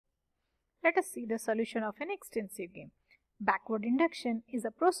Let us see the solution of an extensive game. Backward induction is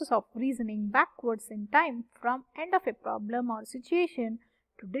a process of reasoning backwards in time from end of a problem or situation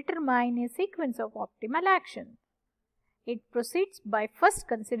to determine a sequence of optimal action. It proceeds by first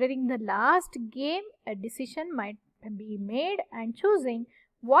considering the last game a decision might be made and choosing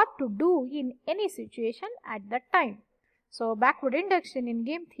what to do in any situation at that time. So, backward induction in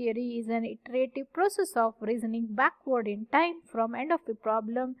game theory is an iterative process of reasoning backward in time from end of a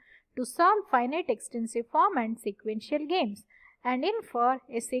problem to solve finite extensive form and sequential games and infer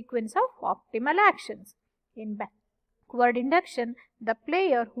a sequence of optimal actions. In backward induction, the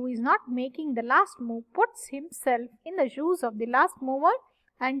player who is not making the last move puts himself in the shoes of the last mover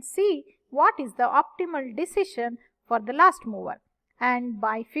and see what is the optimal decision for the last mover. And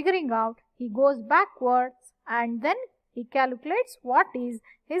by figuring out, he goes backwards and then he calculates what is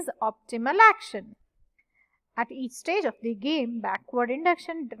his optimal action. At each stage of the game, backward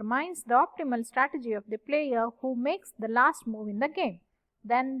induction determines the optimal strategy of the player who makes the last move in the game.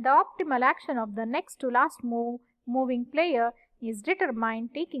 Then the optimal action of the next to last moving player is determined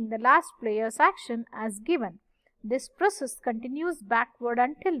taking the last player's action as given. This process continues backward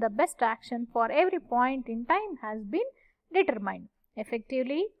until the best action for every point in time has been determined.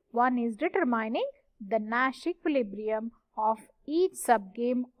 Effectively, one is determining the Nash equilibrium of each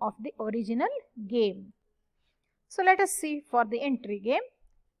subgame of the original game. So, let us see for the entry game.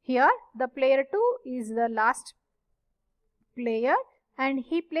 Here, the player 2 is the last player and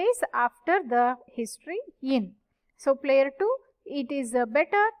he plays after the history in. So, player 2, it is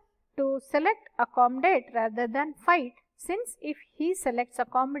better to select accommodate rather than fight, since if he selects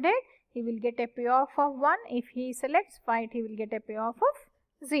accommodate, he will get a payoff of 1. If he selects fight, he will get a payoff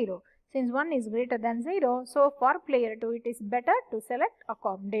of 0. Since 1 is greater than 0, so for player 2, it is better to select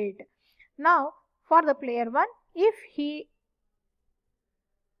accommodate. Now, for the player 1, if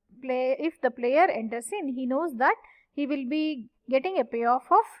the player enters in, he knows that he will be getting a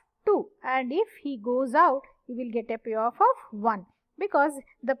payoff of 2, and if he goes out, he will get a payoff of 1, because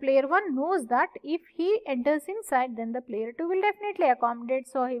the player 1 knows that if he enters inside, then the player 2 will definitely accommodate,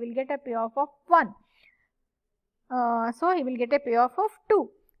 so he will get a payoff of 1. So he will get a payoff of 2,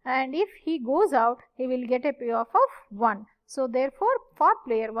 and if he goes out, he will get a payoff of 1. So therefore, for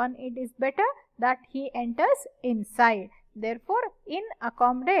player 1, it is better that he enters inside. Therefore, in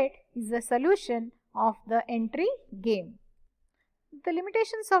accommodate is the solution of the entry game. The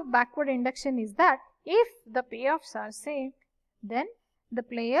limitations of backward induction is that if the payoffs are same, then the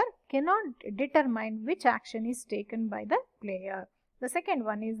player cannot determine which action is taken by the player. The second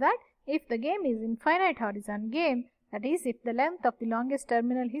one is that if the game is infinite horizon game, that is, if the length of the longest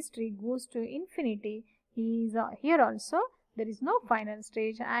terminal history goes to infinity, here also there is no final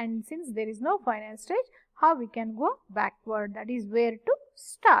stage, and since there is no final stage, how we can go backward, that is where to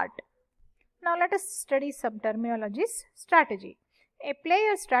start. Now let us study some terminologies. Strategy. A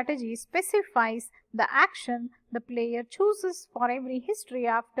player strategy specifies the action the player chooses for every history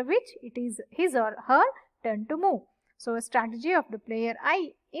after which it is his or her turn to move. So, a strategy of the player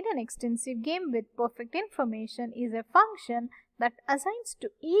I in an extensive game with perfect information is a function that assigns to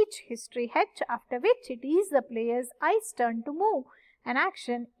each history h after which it is the player's I's turn to move an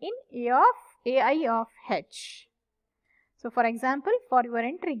action in ai of h. So, for example, for your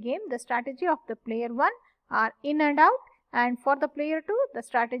entry game, the strategy of the player 1 are in and out, and for the player 2, the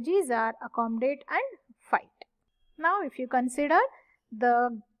strategies are accommodate and fight. Now, if you consider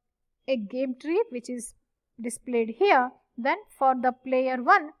a game tree which is displayed here, then for the player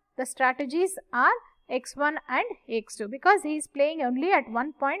 1, the strategies are x1 and x2, because he is playing only at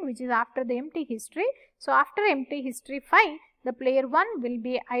one point, which is after the empty history. So, after empty history 5, the player 1 will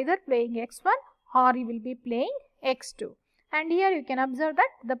be either playing x1 or he will be playing x2. And here you can observe that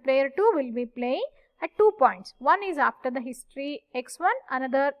the player 2 will be playing at 2 points. One is after the history x1,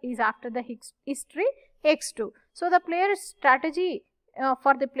 another is after the history x2. So, the player's strategy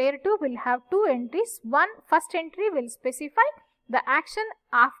for the player 2 will have two entries. First entry will specify the action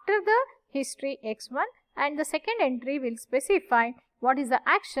after the history x1, and the second entry will specify what is the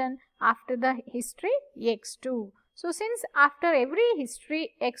action after the history x2. So, since after every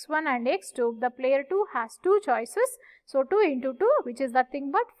history x1 and x2, the player 2 has two choices. So, 2 into 2, which is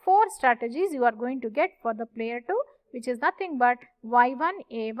nothing but 4 strategies you are going to get for the player 2, which is nothing but y1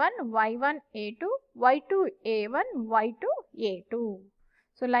 a1, y1 a2, y2 a1, y2 a2.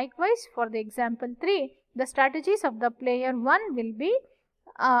 So, likewise for the example 3, the strategies of the player 1 will be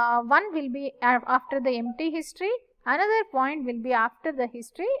after the empty history, another point will be after the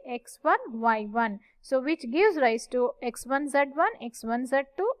history x1, y1. So, which gives rise to x1 z1, x1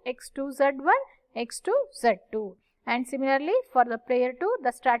 z2, x2 z1, x2 z2. And similarly for the player 2,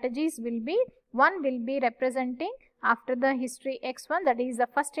 the strategies will be, one will be representing after the history x1, that is the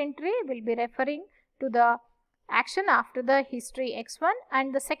first entry will be referring to the action after the history x1,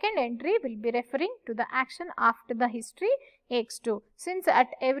 and the second entry will be referring to the action after the history x2. Since at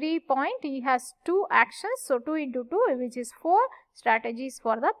every point he has 2 actions, so 2 into 2, which is 4 strategies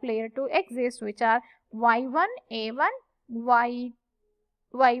for the player 2 exist, which are y1 a1,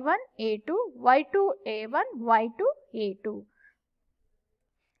 y1 a2, y2 a1, y2 a2.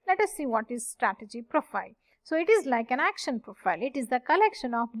 Let us see what is strategy profile. So it is like an action profile. It is the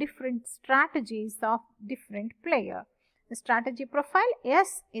collection of different strategies of different player. The strategy profile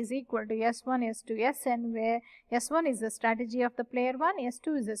S is equal to S1, S2, Sn, where S1 is the strategy of the player 1,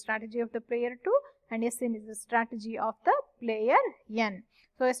 S2 is the strategy of the player 2, and Sn is the strategy of the player n.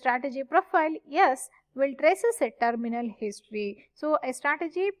 So a strategy profile S will traces a terminal history. So a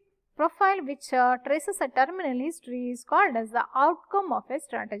strategy profile which traces a terminal history is called as the outcome of a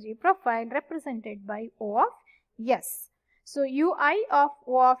strategy profile, represented by O of S. So UI of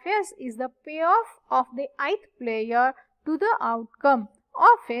O of S is the payoff of the ith player to the outcome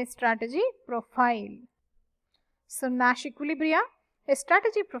of a strategy profile. So Nash equilibria. A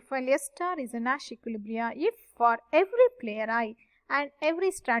strategy profile S star is a Nash equilibria if for every player I and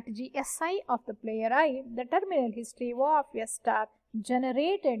every strategy Si of the player I, the terminal history O of S star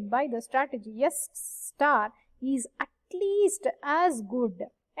generated by the strategy S star is at least as good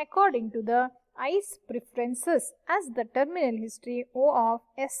according to the I's preferences as the terminal history O of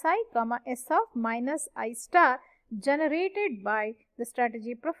Si, S of minus I star generated by the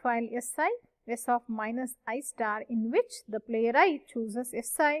strategy profile Si, S of minus I star, in which the player I chooses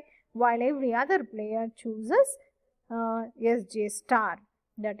Si while every other player chooses Sj star.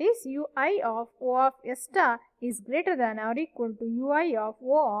 That is, Ui of O of S star is greater than or equal to Ui of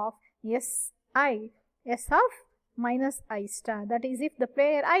O of Si, S of minus I star. That is, if the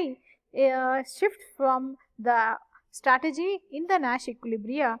player I shifts from the strategy in the Nash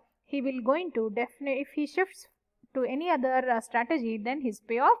equilibria, he will going to definitely, if he shifts to any other strategy, then his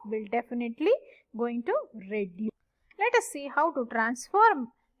payoff will definitely going to reduce. Let us see how to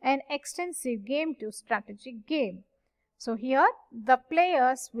transform an extensive game to strategic game. So here the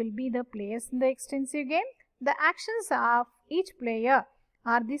players will be the players in the extensive game. The actions of each player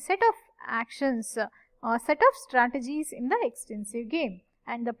are the set of actions or set of strategies in the extensive game,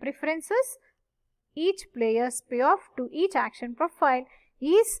 and the preferences each player's payoff to each action profile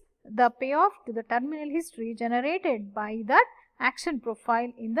is the payoff to the terminal history generated by that action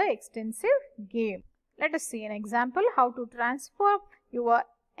profile in the extensive game. Let us see an example how to transform your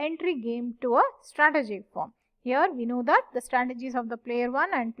entry game to a strategic form. Here we know that the strategies of the player 1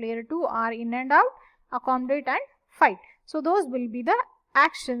 and player 2 are in and out, accommodate and fight. So those will be the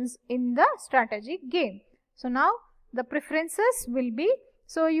actions in the strategic game. So now the preferences will be,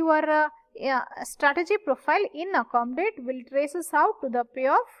 so your strategy profile in accommodate will traces out to the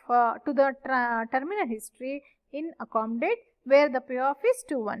payoff to the terminal history in accommodate, where the payoff is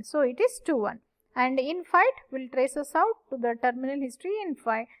 2-1. So it is 2-1. And in fight will traces out to the terminal history in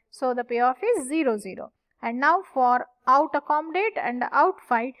fight. So the payoff is 0-0. And now for out accommodate and out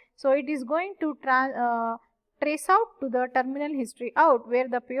fight, so it is going to trace out to the terminal history out, where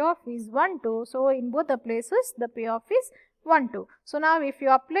the payoff is 1-2. So in both the places the payoff is 1-2. So now if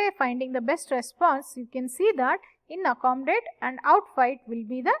you apply finding the best response, you can see that in accommodate and out fight will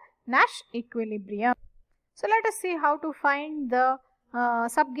be the Nash equilibrium. So let us see how to find the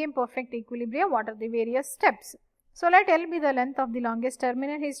subgame perfect equilibrium. What are the various steps? So let L be the length of the longest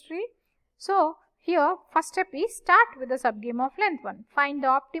terminal history. So here first step is start with the subgame of length 1. Find the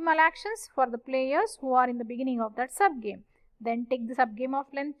optimal actions for the players who are in the beginning of that subgame. Then take the subgame of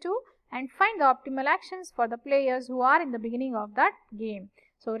length 2 and find the optimal actions for the players who are in the beginning of that game.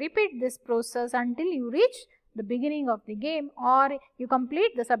 So repeat this process until you reach the beginning of the game or you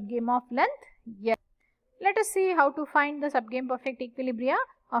complete the subgame of length L. Let us see how to find the subgame perfect equilibria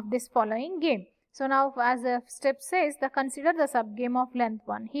of this following game. So now as the step says, consider the subgame of length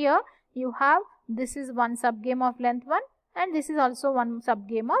 1. Here you have, this is one subgame of length 1 and this is also one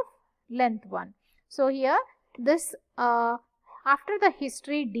subgame of length 1. So here this after the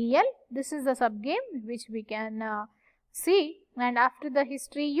history DL, this is the subgame which we can see, and after the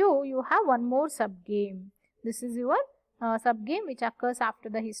history U, you have one more subgame. This is your subgame which occurs after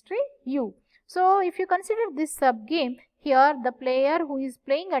the history U. So if you consider this subgame, here the player who is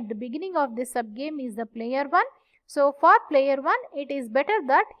playing at the beginning of this subgame is the player 1. So for player 1, it is better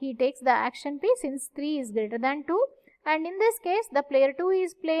that he takes the action P since 3 is greater than 2. And in this case, the player 2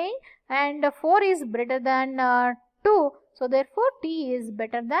 is playing and 4 is greater than 2. So therefore, T is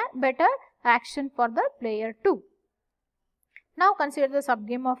better action for the player 2. Now consider the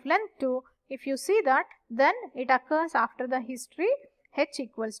subgame of length 2. If you see that, then it occurs after the history h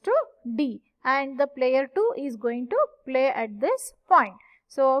equals to d, and the player 2 is going to play at this point.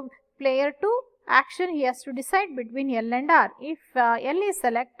 So player 2 action, he has to decide between L and R. If L is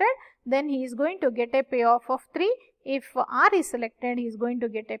selected, then he is going to get a payoff of 3. If R is selected, he is going to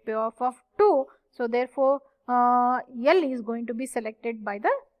get a payoff of 2. So therefore L is going to be selected by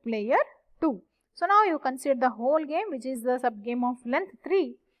the player 2. So now you consider the whole game, which is the subgame of length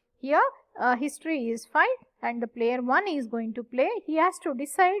 3. Here history is 5 and the player 1 is going to play. He has to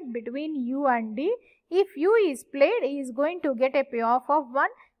decide between U and D. If U is played, he is going to get a payoff of 1.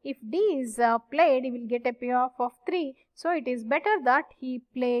 If D is played, he will get a payoff of 3. So it is better that he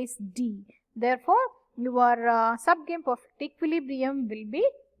plays D. Therefore, your subgame perfect equilibrium will be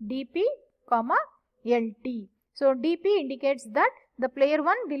DP, LT. So DP indicates that the player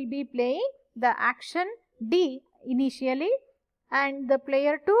 1 will be playing the action D initially, and the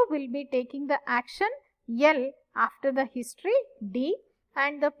player 2 will be taking the action L after the history D,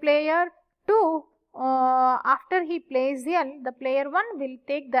 and the player 2 after he plays L, the player 1 will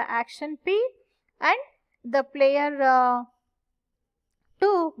take the action P, and the player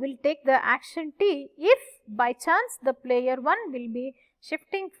 2 will take the action T if by chance the player 1 will be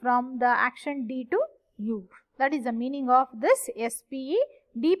shifting from the action D to U. That is the meaning of this SPE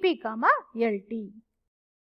DP, LT.